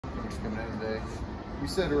coming in today. You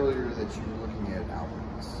said earlier that you were looking at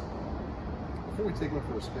Albert's. Before we take one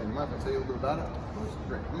for a spin, you mind if I tell you a little bit about it?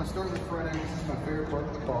 Great. I'm going to start with the front end. This is my favorite part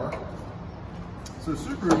of the car. So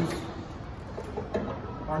Subarus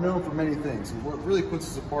are known for many things, and what really puts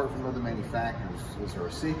us apart from other manufacturers is our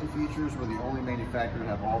safety features. We're the only manufacturer to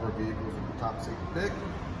have all of our vehicles with the top safety pick,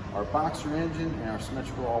 our boxer engine, and our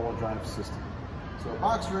symmetrical all-wheel drive system. So a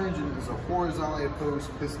boxer engine is a horizontally opposed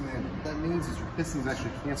piston engine. What that means is your pistons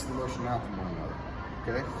actually cancel the motion out from one another,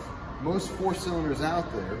 okay? Most four-cylinders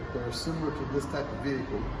out there that are similar to this type of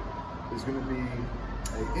vehicle is going to be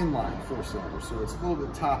an inline four-cylinder, so it's a little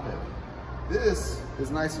bit top-heavy. This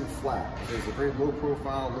is nice and flat. There's a very low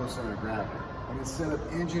profile, low center of gravity. And instead of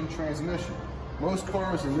engine transmission, most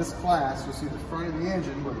cars in this class, you'll see the front of the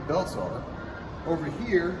engine where the belts are, over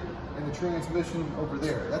here, and the transmission over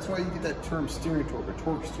there. That's why you get that term steering torque or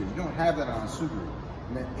torque steer. You don't have that on a Subaru.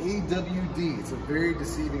 And that AWD, it's a very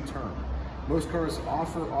deceiving term. Most cars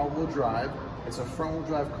offer all-wheel drive. It's a front-wheel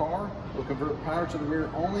drive car. It'll convert power to the rear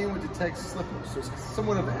only when it detects slippers. So it's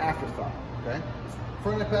somewhat of an afterthought, okay?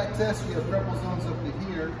 Front impact test, you have crumple zones up to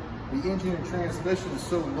here. The engine and transmission is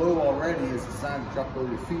so low already, it's designed to drop below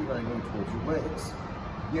your feet rather than going towards your legs.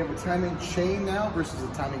 You have a timing chain now versus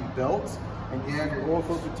a timing belt, and you have your oil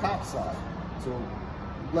filter top side. So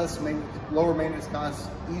lower maintenance costs,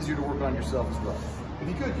 easier to work on yourself as well. If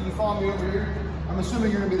you could, can you follow me over here? I'm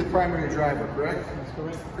assuming you're going to be the primary driver, correct? That's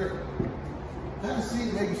correct. Great. Have a seat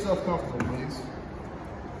and make yourself comfortable, please.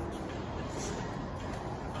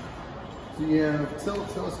 So you have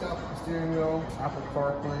telescopic steering wheel, Apple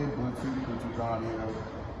CarPlay, Bluetooth audio.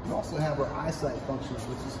 You also have our eyesight functions,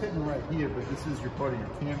 which is hidden right here, but this is your part of your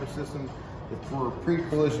camera system. It's for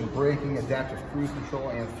pre-collision braking, adaptive cruise control,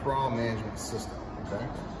 and throttle management system, okay?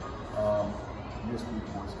 USB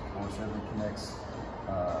ports, of course, everything connects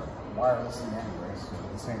wirelessly anyway, so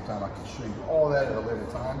at the same time I can show you all that at a later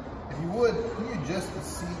time. If you would, can you adjust the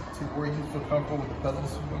seat to where you feel comfortable with the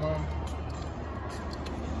pedals going on?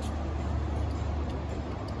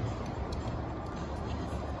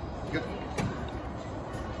 Good.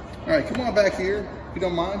 All right, come on back here, if you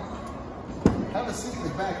don't mind. Have a seat in the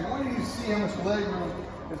back. I want you to see how much leg room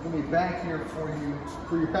is going to be back here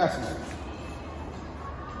for your passengers.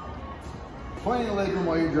 Plenty of leg room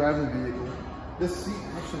while you're driving the vehicle. This seat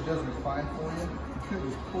actually does recline for you. You could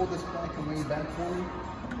just pull this back and lean back for you.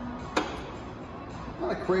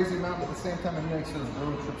 Not a crazy amount, but at the same time it makes those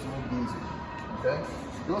road trips a little bit easier. Okay?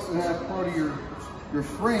 You also have part of your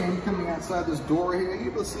frame coming outside this door here. Are you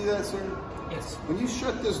able to see that, sir? Yes. When you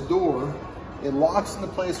shut this door, it locks into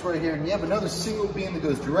place right here, and you have another single beam that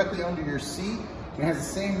goes directly under your seat, and has the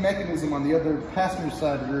same mechanism on the other passenger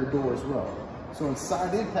side of the rear door as well. So in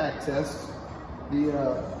side impact tests,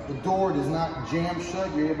 the door does not jam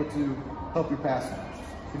shut. You're able to help your passengers.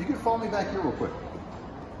 If you could follow me back here real quick.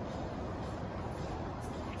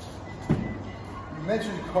 You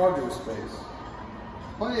mentioned cargo space.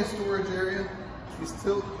 Plenty of storage area. These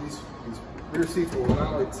rear seats will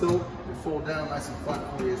not only tilt and fold down nice and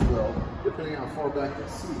flat for you as well, depending on how far back the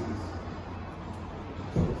seat is.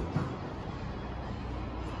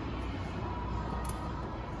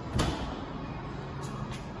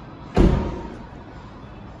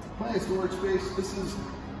 Plenty of storage space.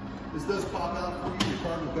 This does pop out for you, your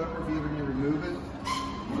carbon cover if you ever need to remove it.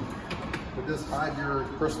 It does hide your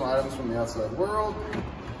personal items from the outside world.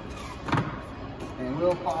 And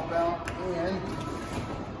will pop out and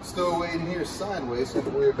stow away in here sideways, so you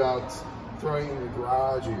don't have to worry about throwing it in your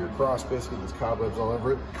garage or your crawl space with these cobwebs all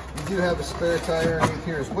over it. You do have a spare tire underneath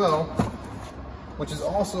here as well, which is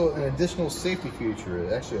also an additional safety feature.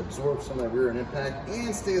 It actually absorbs some of that rear end impact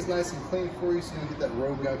and stays nice and clean for you, so you don't get that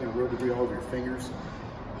road gunk and road debris all over your fingers.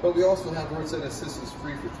 But we also have roadside assistance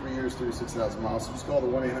free for 3 years, 36,000 miles. So just call the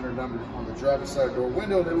 1-800 number on the driver's side door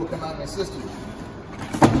window. They will come out and assist you.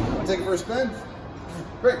 Want to take it for a spin?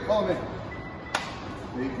 Great, follow me.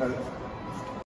 There you go.